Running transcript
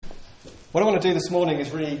What I want to do this morning is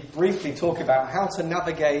really briefly talk about how to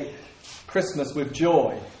navigate Christmas with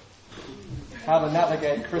joy. How to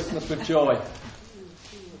navigate Christmas with joy.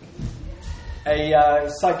 A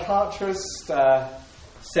psychiatrist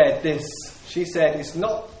said this. She said, it's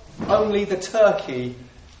not only the turkey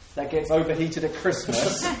that gets overheated at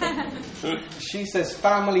Christmas. She says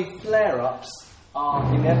family flare-ups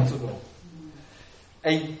are inevitable.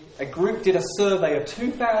 A group did a survey of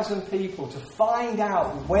 2,000 people to find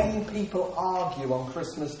out when people argue on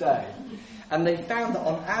Christmas Day. And they found that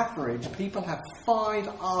on average, people have 5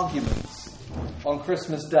 arguments on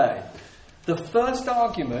Christmas Day. The first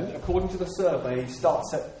argument, according to the survey,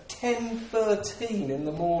 starts at 10:13 in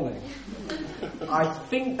the morning. I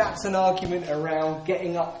think that's an argument around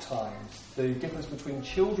getting up times, the difference between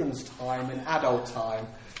children's time and adult time.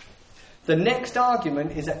 The next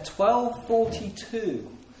argument is at 12:42.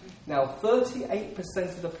 Now,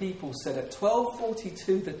 38% of the people said at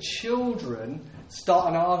 12:42 the children start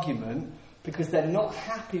an argument because they're not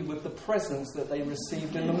happy with the presents that they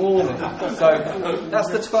received in the morning. So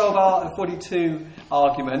that's the 12:42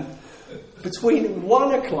 argument. Between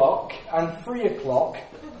 1 o'clock and 3 o'clock,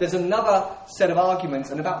 there's another set of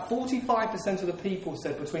arguments, and about 45% of the people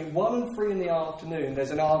said between 1 and 3 in the afternoon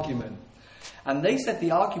there's an argument. And they said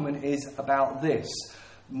the argument is about this.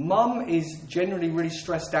 Mum is generally really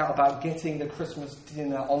stressed out about getting the Christmas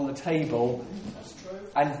dinner on the table,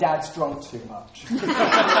 and Dad's drunk too much. So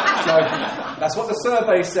that's what the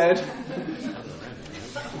survey said.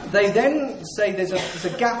 They then say there's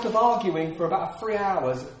a gap of arguing for about 3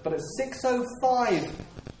 hours, but at 6:05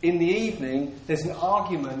 in the evening, there's an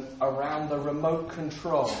argument around the remote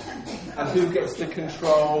control and who gets to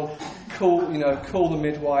control, call the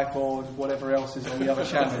midwife or whatever else is on the other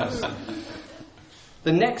channels.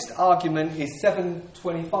 The next argument is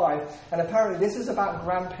 7:25, and apparently this is about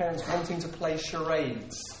grandparents wanting to play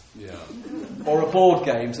charades or a board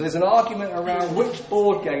game. So there's an argument around which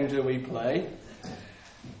board game do we play.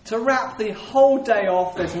 To wrap the whole day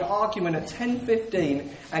off, there's an argument at 10:15,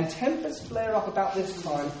 and tempers flare up about this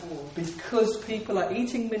time because people are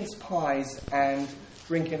eating mince pies and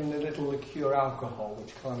drinking a little liqueur alcohol,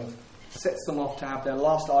 which kind of sets them off to have their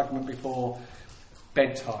last argument before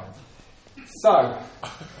bedtime. So,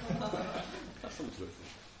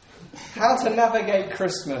 how to navigate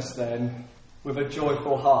Christmas then with a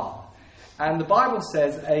joyful heart? And the Bible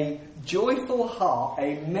says a joyful heart,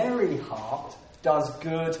 a merry heart, does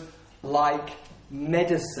good like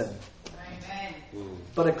medicine. Amen.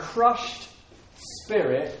 But a crushed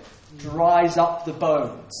spirit dries up the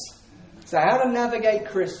bones. So how to navigate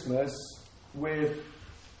Christmas with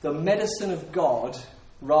the medicine of God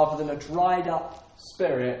rather than a dried up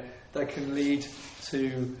spirit that can lead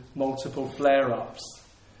to multiple flare-ups.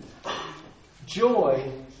 Joy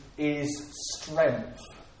is strength.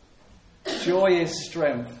 Joy is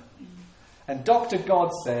strength. And Dr. God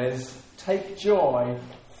says, take joy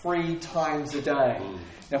 3 times a day.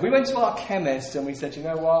 Now, if we went to our chemist and we said, you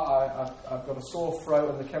know what, I've got a sore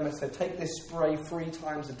throat, and the chemist said, take this spray 3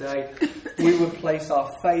 times a day, we would place our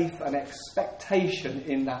faith and expectation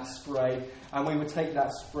in that spray, and we would take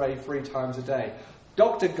that spray 3 times a day.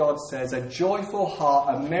 Dr. God says a joyful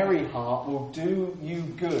heart, a merry heart, will do you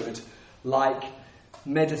good like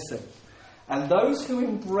medicine. And those who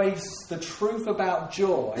embrace the truth about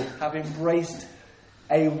joy have embraced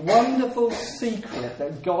a wonderful secret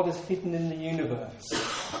that God has hidden in the universe.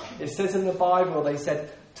 It says in the Bible, they said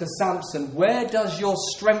to Samson, where does your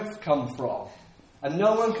strength come from? And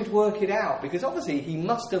no one could work it out, because obviously he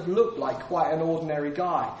must have looked like quite an ordinary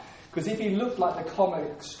guy. Because if he looked like the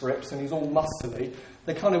comic strips and he's all muscly,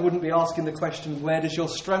 they kind of wouldn't be asking the question, where does your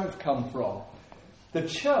strength come from? The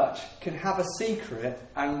church can have a secret,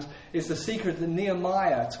 and it's the secret that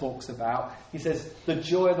Nehemiah talks about. He says, the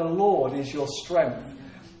joy of the Lord is your strength.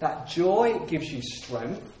 That joy gives you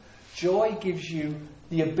strength. Joy gives you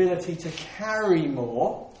the ability to carry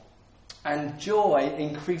more. And joy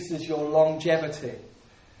increases your longevity.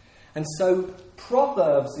 And so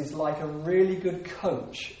Proverbs is like a really good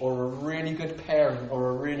coach or a really good parent or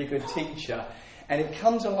a really good teacher. And it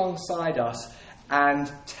comes alongside us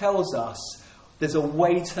and tells us there's a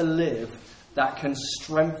way to live that can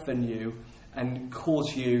strengthen you and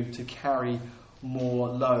cause you to carry more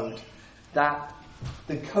load. That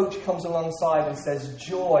the coach comes alongside and says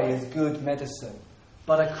joy is good medicine,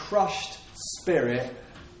 but a crushed spirit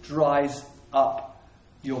dries up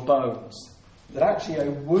your bones. That actually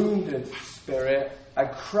a wounded spirit, a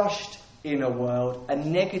crushed inner world, a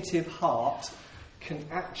negative heart can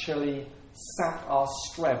actually sap our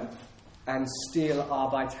strength and steal our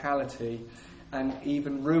vitality and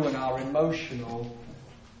even ruin our emotional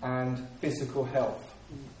and physical health.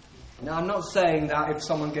 Now, I'm not saying that if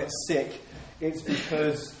someone gets sick, it's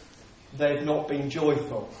because they've not been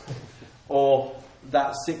joyful, or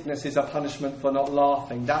that sickness is a punishment for not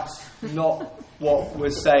laughing. That's not what we're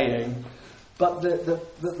saying. But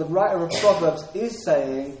the writer of Proverbs is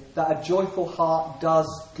saying that a joyful heart does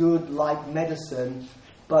good like medicine,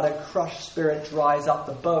 but a crushed spirit dries up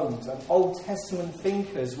the bones. And Old Testament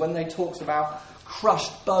thinkers, when they talked about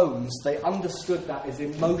crushed bones, they understood that as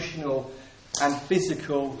emotional and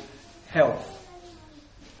physical health.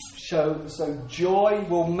 So joy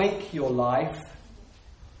will make your life,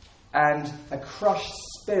 and a crushed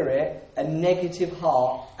spirit, a negative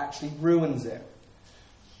heart, actually ruins it.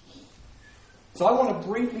 So I want to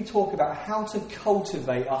briefly talk about how to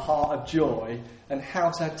cultivate a heart of joy and how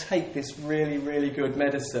to take this really, really good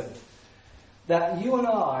medicine. That you and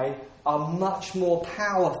I are much more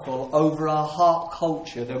powerful over our heart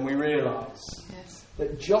culture than we realise. Yes.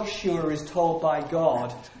 That Joshua is told by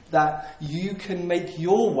God that you can make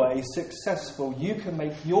your way successful, you can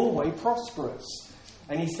make your way prosperous.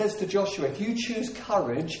 And he says to Joshua, if you choose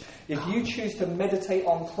courage, if you choose to meditate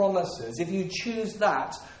on promises, if you choose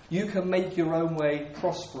that, you can make your own way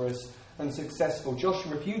prosperous and successful.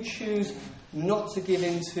 Joshua, if you choose not to give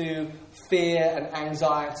into fear and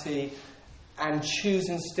anxiety and choose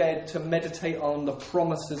instead to meditate on the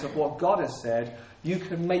promises of what God has said, you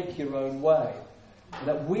can make your own way.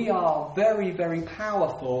 That we are very, very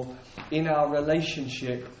powerful in our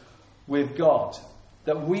relationship with God.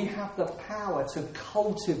 That we have the power to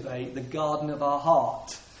cultivate the garden of our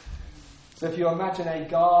heart. So if you imagine a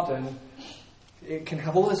garden, it can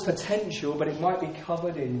have all this potential, but it might be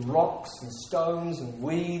covered in rocks and stones and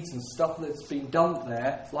weeds and stuff that's been dumped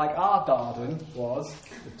there, like our garden was.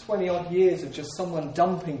 20 odd years of just someone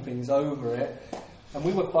dumping things over it. And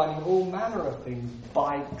we were finding all manner of things,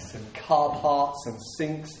 bikes and car parts and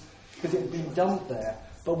sinks, because it had been dumped there.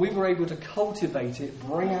 But we were able to cultivate it,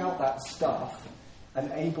 bring out that stuff, and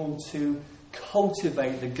able to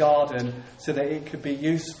cultivate the garden so that it could be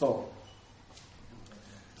useful.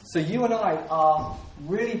 So you and I are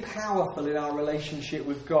really powerful in our relationship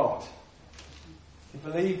with God. Do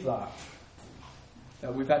you believe that?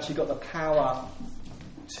 That we've actually got the power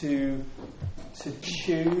to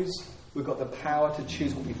choose. We've got the power to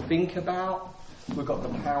choose what we think about. We've got the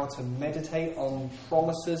power to meditate on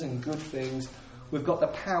promises and good things. We've got the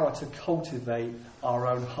power to cultivate our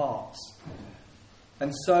own hearts.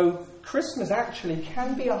 And so Christmas actually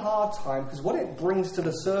can be a hard time, because what it brings to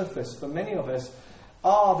the surface for many of us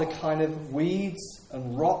are the kind of weeds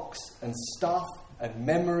and rocks and stuff and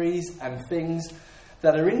memories and things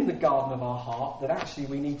that are in the garden of our heart that actually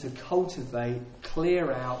we need to cultivate,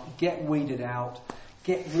 clear out, get weeded out,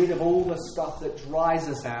 get rid of all the stuff that dries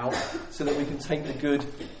us out so that we can take the good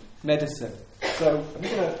medicine. So I'm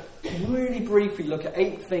going to really briefly look at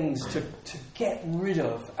 8 things to get rid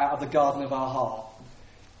of out of the garden of our heart.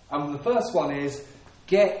 And the first one is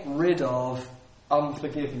get rid of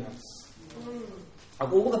unforgiveness.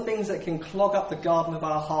 Of all the things that can clog up the garden of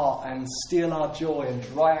our heart and steal our joy and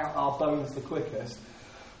dry out our bones the quickest,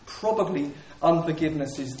 probably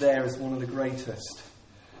unforgiveness is there as one of the greatest.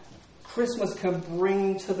 Christmas can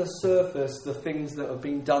bring to the surface the things that have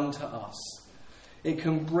been done to us. It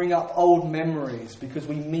can bring up old memories because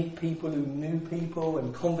we meet people who knew people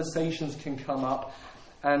and conversations can come up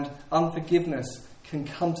and unforgiveness can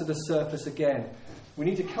come to the surface again. We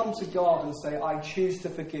need to come to God and say, I choose to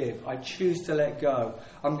forgive. I choose to let go.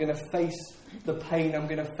 I'm going to face the pain. I'm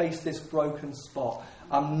going to face this broken spot.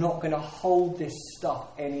 I'm not going to hold this stuff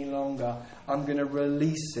any longer. I'm going to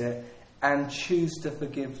release it and choose to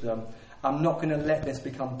forgive them. I'm not going to let this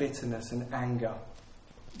become bitterness and anger.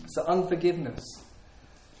 So unforgiveness.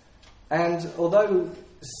 And although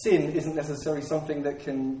sin isn't necessarily something that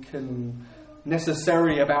can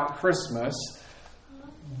necessarily about Christmas,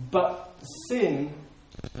 but sin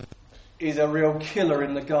is a real killer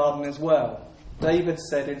in the garden as well. David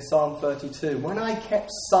said in Psalm 32, when I kept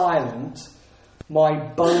silent, my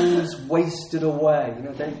bones wasted away.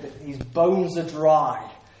 His bones are dry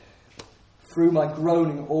through my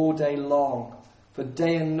groaning all day long. For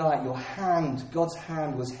day and night your hand, God's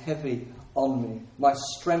hand, was heavy on me. My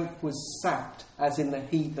strength was sapped as in the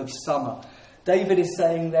heat of summer. David is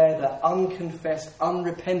saying there that unconfessed,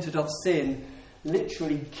 unrepented of sin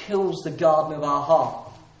literally kills the garden of our heart.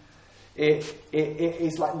 It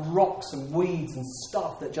is like rocks and weeds and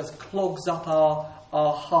stuff that just clogs up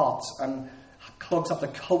our hearts and clogs up the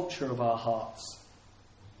culture of our hearts.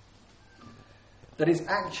 That it's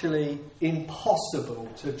actually impossible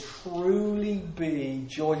to truly be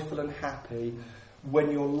joyful and happy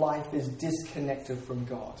when your life is disconnected from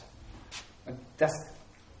God. And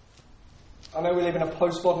I know we live in a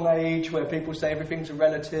postmodern age where people say everything's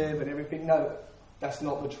relative and everything. No, that's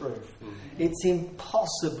not the truth. It's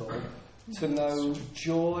impossible to know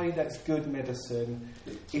joy that's good medicine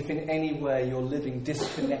if in any way you're living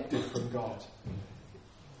disconnected from God.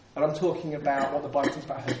 And I'm talking about what the Bible talks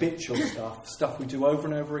about, habitual stuff we do over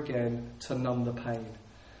and over again to numb the pain.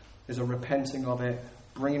 There's a repenting of it,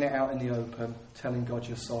 bringing it out in the open, telling God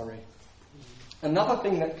you're sorry. Another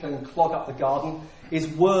thing that can clog up the garden is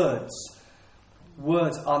words.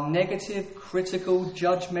 Words, our negative, critical,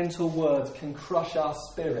 judgmental words can crush our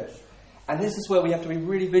spirit. And this is where we have to be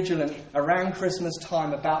really vigilant around Christmas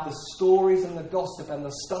time about the stories and the gossip and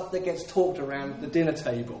the stuff that gets talked around the dinner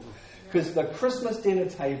table. Because the Christmas dinner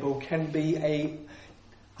table can be a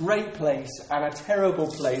great place and a terrible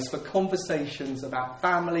place for conversations about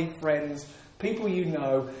family, friends, people you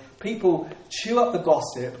know. People chew up the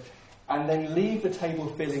gossip and then leave the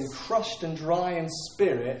table feeling crushed and dry in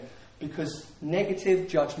spirit because negative,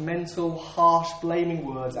 judgmental, harsh, blaming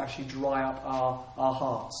words actually dry up our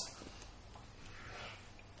hearts.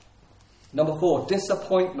 Number 4,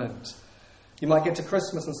 disappointment. You might get to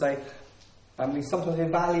Christmas and say, and we sometimes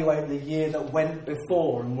evaluate the year that went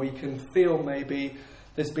before, and we can feel maybe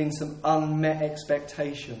there's been some unmet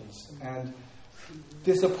expectations. And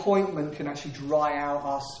disappointment can actually dry out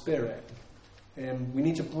our spirit. We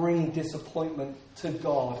need to bring disappointment to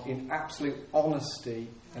God in absolute honesty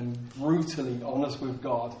and brutally honest with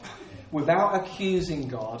God, without accusing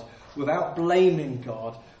God, without blaming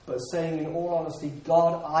God, but saying in all honesty,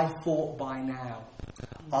 God, I thought by now.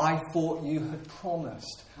 I thought you had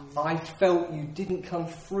promised. I felt you didn't come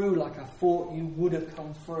through like I thought you would have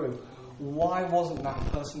come through. Why wasn't that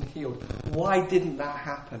person healed? Why didn't that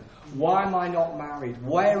happen? Why am I not married?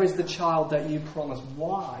 Where is the child that you promised?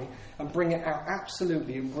 Why? And bring it out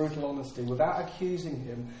absolutely in brutal honesty without accusing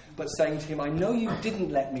him, but saying to him, I know you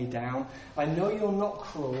didn't let me down. I know you're not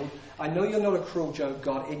cruel. I know you're not a cruel joke,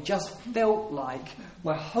 God. It just felt like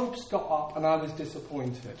my hopes got up and I was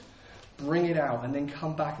disappointed. Bring it out and then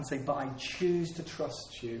come back and say, but I choose to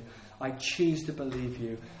trust you. I choose to believe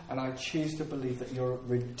you. And I choose to believe that you're a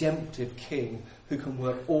redemptive King who can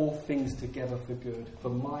work all things together for good, for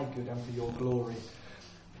my good and for your glory.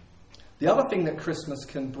 The other thing that Christmas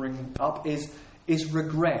can bring up is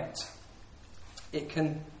regret.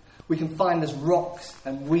 We can find there's rocks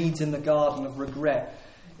and weeds in the garden of regret.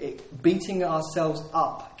 Beating ourselves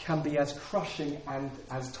up can be as crushing and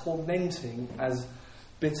as tormenting as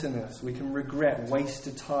bitterness. We can regret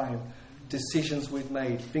wasted time, decisions we've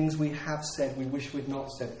made, things we have said we wish we'd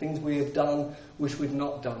not said, things we have done wish we'd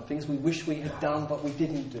not done, things we wish we had done but we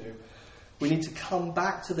didn't do. We need to come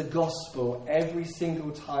back to the gospel every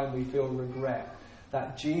single time we feel regret,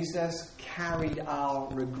 that Jesus carried our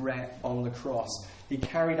regret on the cross. He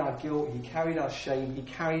carried our guilt, he carried our shame, he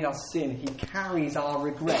carried our sin, he carries our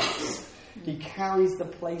regrets. He carries the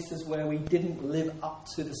places where we didn't live up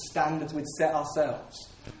to the standards we'd set ourselves.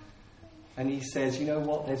 And he says, you know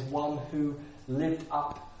what? There's one who lived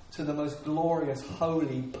up to the most glorious,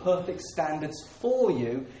 holy, perfect standards for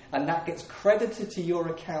you, and that gets credited to your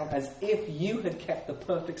account as if you had kept the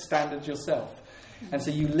perfect standards yourself. And so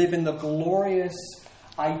you live in the glorious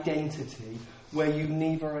identity where you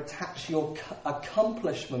neither attach your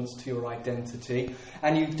accomplishments to your identity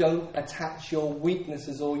and you don't attach your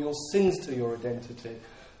weaknesses or your sins to your identity.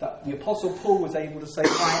 That the Apostle Paul was able to say,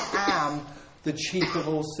 I am the chief of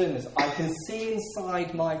all sinners. I can see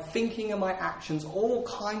inside my thinking and my actions all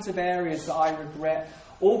kinds of areas that I regret,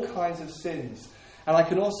 all kinds of sins. And I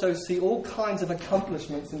can also see all kinds of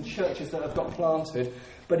accomplishments in churches that have got planted,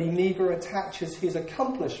 but he neither attaches his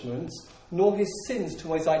accomplishments nor his sins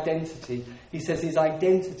to his identity. He says his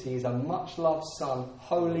identity is a much-loved son,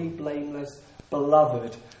 holy, blameless,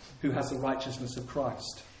 beloved, who has the righteousness of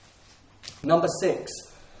Christ. Number 6,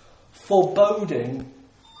 foreboding,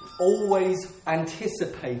 always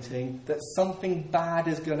anticipating that something bad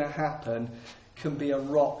is going to happen, can be a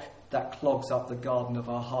rock that clogs up the garden of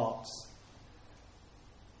our hearts.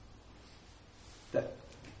 That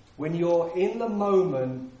when you're in the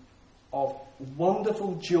moment of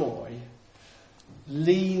wonderful joy,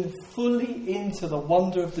 lean fully into the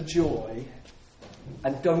wonder of the joy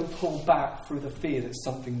and don't pull back through the fear that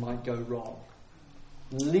something might go wrong.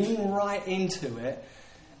 Lean right into it.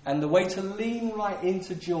 And the way to lean right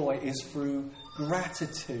into joy is through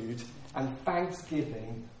gratitude and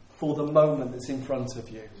thanksgiving for the moment that's in front of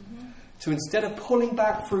you. Mm-hmm. So instead of pulling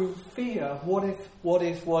back through fear, what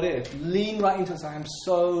if, lean right into it and say, I'm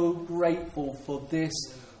so grateful for this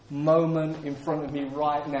moment in front of me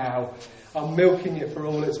right now. I'm milking it for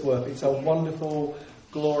all it's worth. It's a wonderful,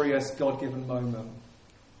 glorious, God-given moment.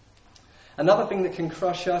 Another thing that can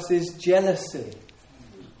crush us is jealousy.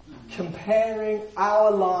 Comparing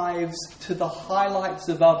our lives to the highlights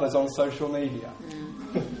of others on social media.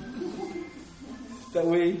 That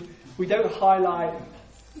we don't highlight,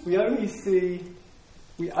 we only see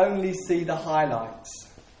the highlights.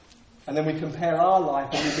 And then we compare our life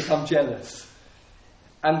and we become jealous.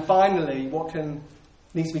 And finally, what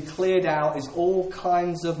needs to be cleared out is all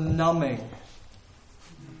kinds of numbing.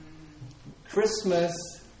 Christmas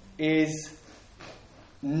is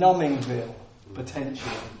numbingville,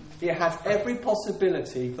 potentially. It has every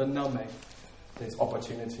possibility for numbing. There's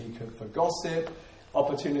opportunity for gossip,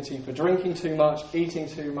 opportunity for drinking too much, eating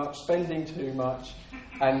too much, spending too much,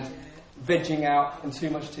 and vegging out and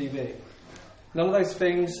too much TV. None of those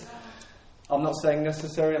things, I'm not saying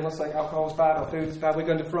necessary, I'm not saying alcohol is bad or food is bad. We're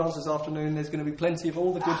going to France this afternoon. There's going to be plenty of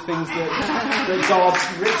all the good things that God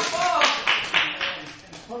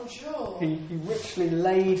He richly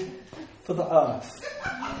laid for the earth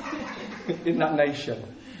in that nation.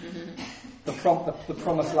 The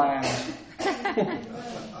promised land.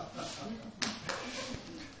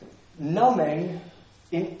 Numbing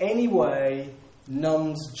in any way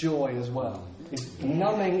numbs joy as well.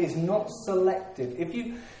 Numbing is not selective.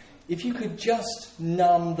 If you could just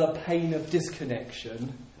numb the pain of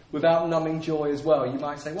disconnection without numbing joy as well, you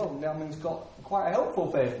might say, well, numbing's got quite a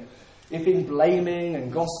helpful thing. If in blaming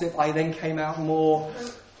and gossip I then came out more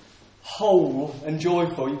whole and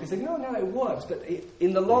joyful, you could say, no, it works. But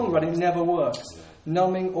in the long run, it never works.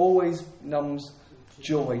 Numbing always numbs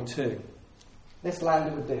joy too. Let's land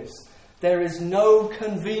it with this. There is no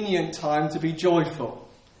convenient time to be joyful.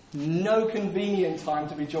 No convenient time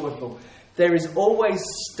to be joyful. There is always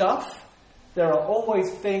stuff. There are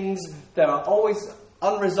always things. There are always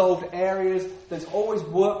unresolved areas. There's always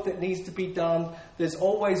work that needs to be done. There's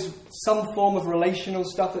always some form of relational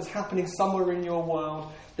stuff that's happening somewhere in your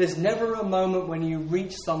world. There's never a moment when you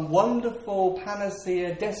reach some wonderful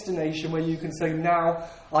panacea destination where you can say, now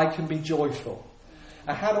I can be joyful.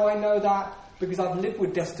 And how do I know that? Because I've lived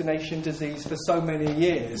with destination disease for so many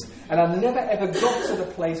years. And I've never ever got to the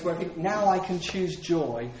place where I think, now I can choose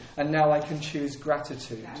joy and now I can choose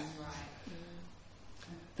gratitude. That's right.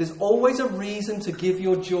 There's always a reason to give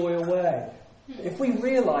your joy away. If we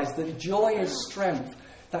realise that joy is strength,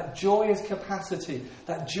 that joy is capacity,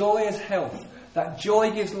 that joy is health, that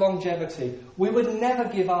joy gives longevity, we would never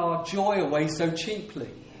give our joy away so cheaply.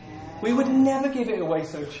 We would never give it away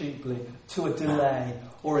so cheaply to a delay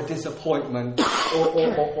or a disappointment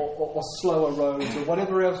or slower roads or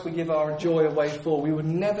whatever else we give our joy away for. We would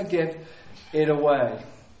never give it away.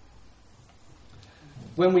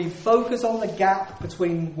 When we focus on the gap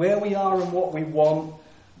between where we are and what we want,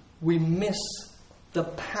 we miss the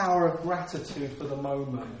power of gratitude for the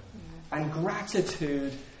moment. And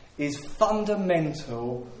gratitude is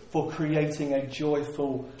fundamental for creating a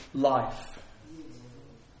joyful life.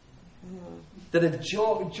 That a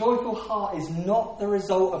joyful heart is not the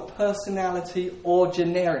result of personality or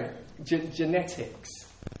genetics.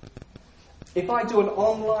 If I do an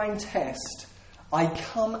online test, I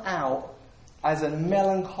come out as a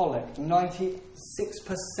melancholic,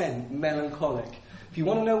 96% melancholic. If you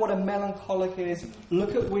want to know what a melancholic is,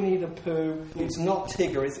 look at Winnie the Pooh. It's not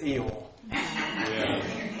Tigger, it's Eeyore. Yeah.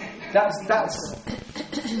 That's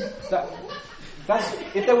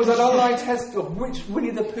if there was an online test of which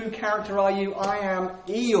Winnie the Pooh character are you, I am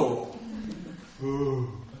Eeyore.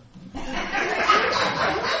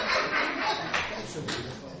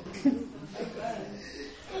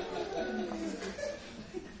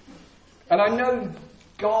 And I know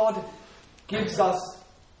God gives us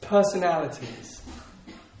personalities.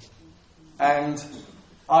 And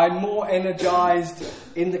I'm more energized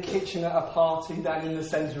in the kitchen at a party than in the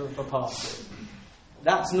centre of a party.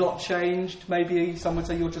 That's not changed. Maybe some would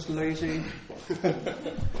say you're just lazy. But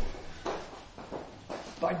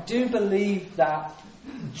I do believe that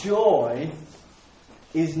joy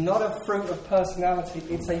is not a fruit of personality,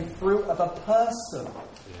 it's a fruit of a person.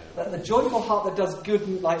 That the joyful heart that does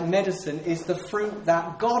good like medicine is the fruit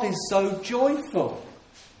that God is so joyful.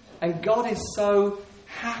 And God is so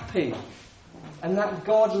happy. And that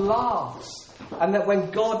God laughs. And that when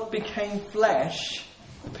God became flesh,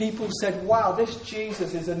 people said, wow, this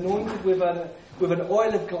Jesus is anointed with an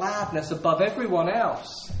oil of gladness above everyone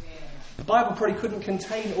else. The Bible probably couldn't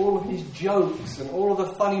contain all of his jokes and all of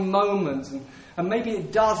the funny moments. And maybe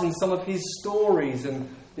it does in some of his stories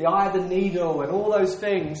and the eye of the needle and all those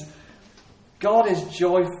things. God is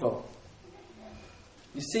joyful.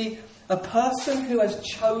 You see, a person who has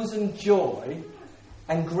chosen joy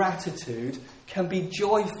and gratitude can be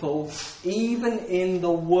joyful even in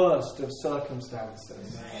the worst of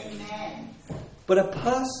circumstances. Amen. But a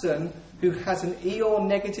person who has an Eeyore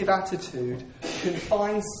negative attitude can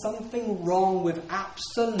find something wrong with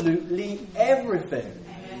absolutely everything.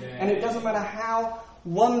 And it doesn't matter how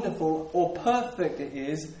wonderful or perfect it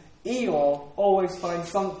is, Eeyore always finds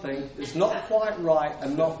something that's not quite right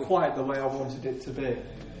and not quite the way I wanted it to be.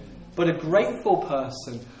 But a grateful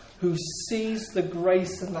person who sees the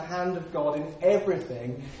grace and the hand of God in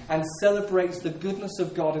everything and celebrates the goodness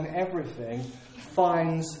of God in everything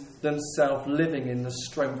finds themselves living in the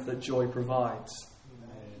strength that joy provides.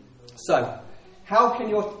 So, how can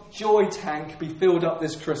your joy tank be filled up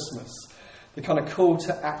this Christmas? The kind of call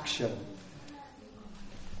to action.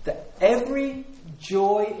 That every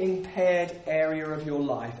joy-impaired area of your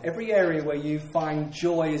life, every area where you find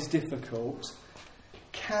joy is difficult,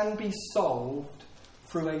 can be solved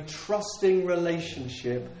through a trusting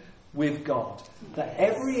relationship with God. That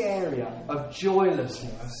every area of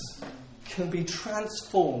joylessness can be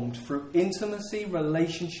transformed through intimacy,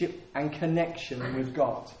 relationship, and connection with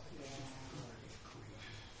God.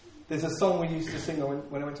 There's a song we used to sing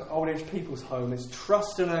when I went to old age people's home. It's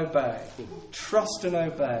trust and obey. Trust and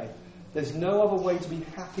obey. There's no other way to be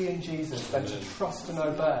happy in Jesus than to trust and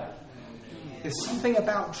obey. There's something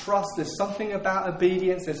about trust. There's something about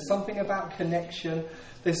obedience. There's something about connection.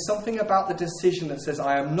 There's something about the decision that says,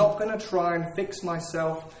 I am not going to try and fix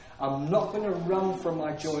myself. I'm not going to run from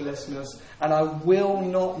my joylessness. And I will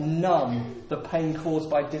not numb the pain caused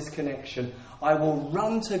by disconnection. I will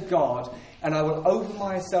run to God and I will open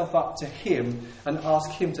myself up to Him and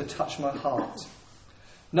ask Him to touch my heart.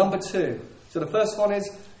 Number 2. So the first one is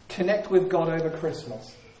connect with God over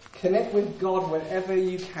Christmas. Connect with God wherever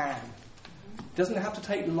you can. It doesn't have to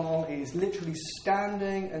take long. It is literally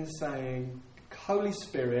standing and saying, Holy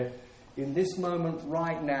Spirit, in this moment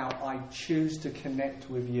right now, I choose to connect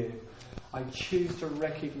with you. I choose to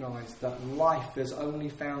recognise that life is only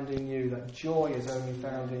found in you, that joy is only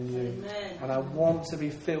found in you. Amen. And I want to be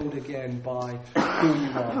filled again by who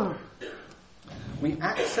you are. We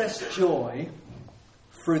access joy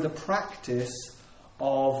through the practice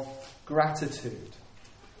of gratitude.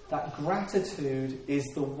 That gratitude is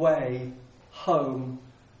the way home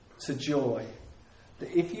to joy.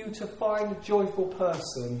 That if you to find a joyful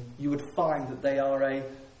person, you would find that they are a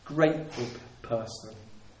grateful person.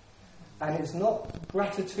 And it's not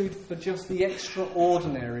gratitude for just the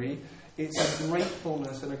extraordinary, it's a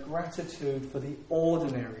gratefulness and a gratitude for the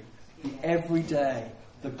ordinary, the everyday,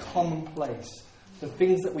 the commonplace, the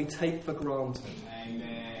things that we take for granted.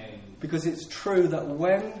 Amen. Because it's true that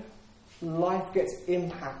when life gets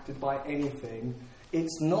impacted by anything,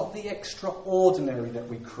 it's not the extraordinary that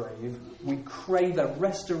we crave. We crave a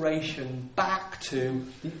restoration back to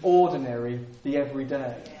the ordinary, the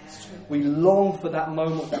everyday. We long for that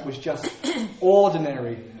moment that was just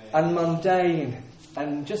ordinary and mundane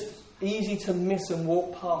and just easy to miss and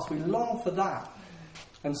walk past. We long for that.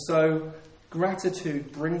 And so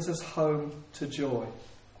gratitude brings us home to joy.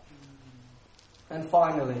 And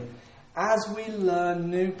finally, as we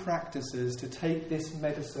learn new practices to take this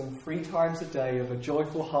medicine 3 times a day of a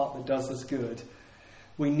joyful heart that does us good,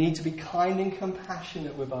 we need to be kind and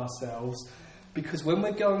compassionate with ourselves, because when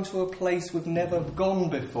we're going to a place we've never gone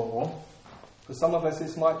before, for some of us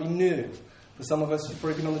this might be new, for some of us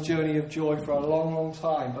we've been on the journey of joy for a long, long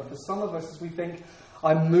time, but for some of us as we think,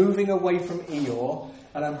 I'm moving away from Eeyore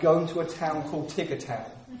and I'm going to a town called Tiggertown.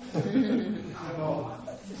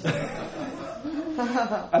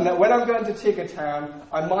 And that when I'm going to Tiggertown,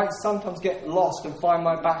 I might sometimes get lost and find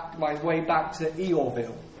my way back to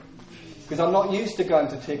Eeyoreville. Because I'm not used to going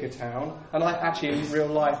to Tiggertown, and I actually in real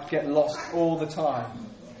life get lost all the time.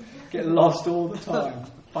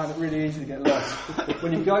 Find it really easy to get lost.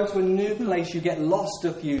 When you go to a new place, you get lost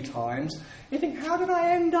a few times. You think, how did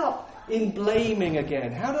I end up in blaming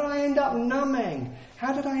again? How did I end up numbing?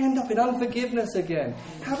 How did I end up in unforgiveness again?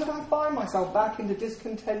 How did I find myself back into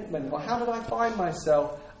discontentment? Or how did I find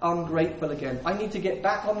myself ungrateful again? I need to get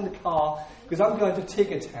back on the car because I'm going to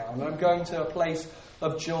Tiggertown and I'm going to a place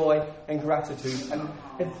of joy and gratitude. And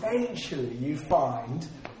eventually you find...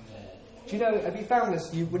 Do you know, have you found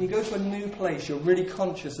this? When you go to a new place, you're really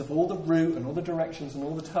conscious of all the route and all the directions and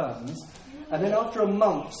all the turns. And then after a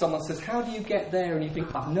month, someone says, how do you get there? And you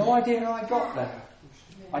think, I've no idea how I got there.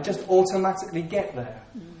 I just automatically get there.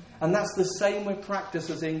 And that's the same with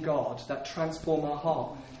practices in God that transform our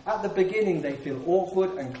heart. At the beginning, they feel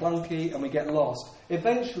awkward and clunky and we get lost.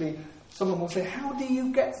 Eventually, someone will say, how do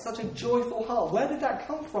you get such a joyful heart? Where did that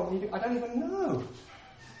come from? You think, I don't even know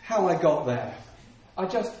how I got there. I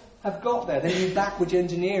just have got there. Then you backwards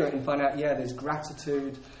engineer it and find out, yeah, there's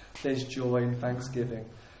gratitude, there's joy and thanksgiving.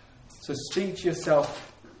 So speak to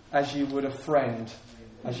yourself as you would a friend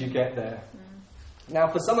as you get there. Now,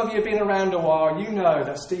 for some of you who've been around a while, you know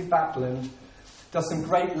that Steve Backlund does some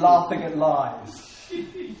great laughing at lies.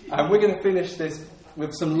 And we're going to finish this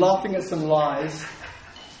with some laughing at some lies.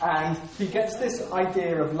 And he gets this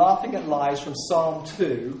idea of laughing at lies from Psalm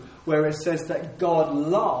 2, where it says that God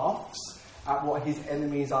laughs at what his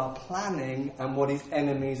enemies are planning and what his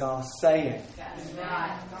enemies are saying. That's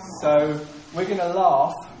right. So we're going to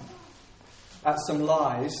laugh at some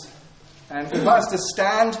lies. And we want us to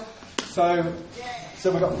stand so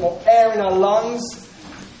we've got more air in our lungs.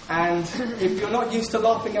 And if you're not used to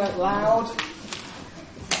laughing out loud,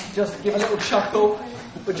 just give a little chuckle.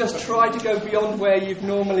 But just try to go beyond where you've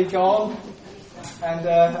normally gone. And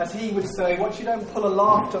as he would say, once you don't pull a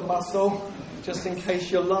laughter muscle, just in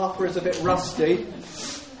case your laughter is a bit rusty.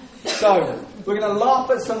 So, we're going to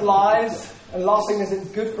laugh at some lies. And laughing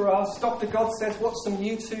isn't good for us. Dr. God says, watch some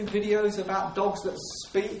YouTube videos about dogs that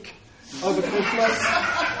speak over Christmas.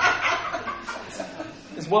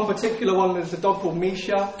 There's one particular one, there's a dog called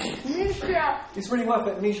Misha. Misha! It's really worth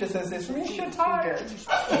it. Misha says this, Misha tired.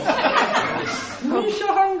 Misha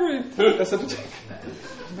hungry. That's a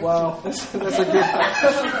wow, that's a good...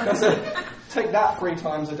 take that 3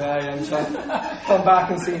 times a day and come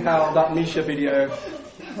back and see how that Misha video...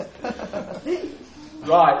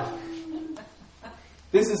 Right.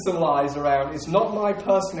 This is some lies around. It's not my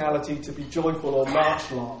personality to be joyful or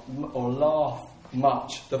laugh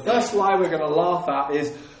much. The first lie we're going to laugh at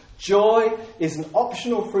is joy is an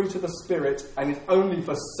optional fruit of the Spirit and is only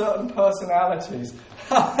for certain personalities.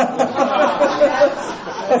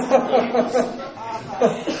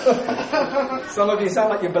 Some of you sound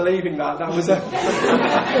like you're believing that. That was I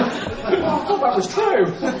thought that was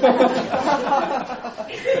true.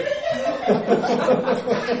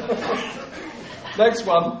 Next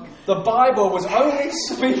one. The Bible was only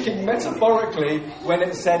speaking metaphorically when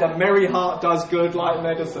it said a merry heart does good like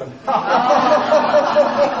medicine.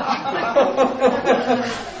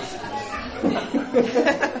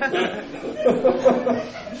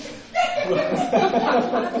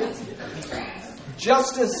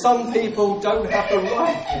 Just as some people don't have the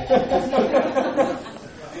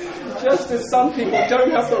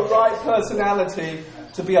right personality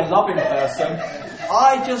to be a loving person,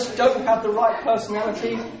 I just don't have the right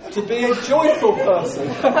personality to be a joyful person.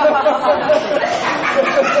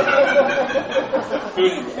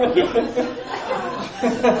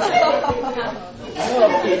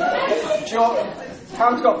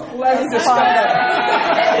 Cam's got plenty to spare.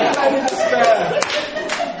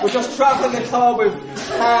 We're just travelling the car with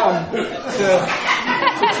Cam to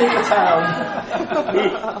Tinkertown.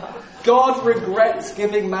 God regrets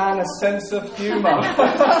giving man a sense of humour.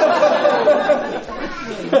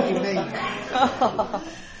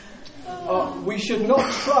 We should not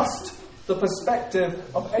trust the perspective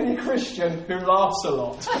of any Christian who laughs a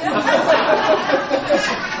lot.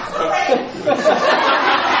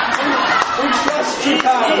 We trust you,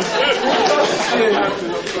 Pam.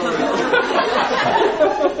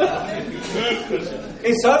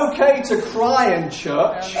 It's okay to cry in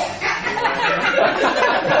church,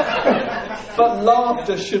 but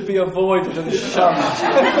laughter should be avoided and shunned.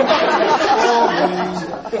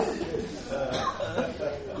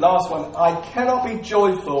 Last one. I cannot be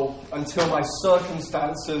joyful until my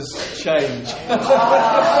circumstances change.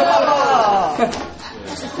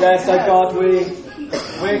 Yes, so God, we're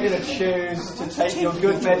going to choose to take your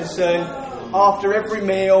good medicine after every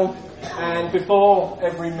meal and before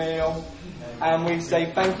every meal. And we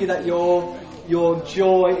say thank you that your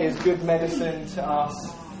joy is good medicine to us.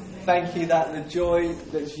 Thank you that the joy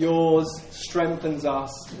that's yours strengthens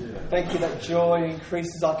us. Thank you that joy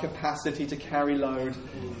increases our capacity to carry load.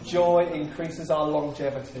 Joy increases our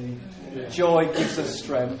longevity. Joy gives us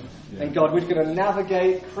strength. And God, we're going to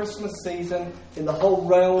navigate Christmas season in the whole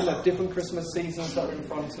realm of different Christmas seasons that are in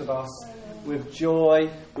front of us with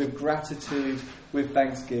joy, with gratitude, with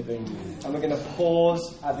thanksgiving. And we're going to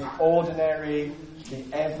pause at the ordinary, the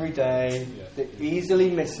everyday, the easily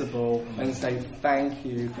missable, and say, thank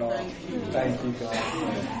you, God. Thank you, God.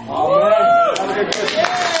 Amen.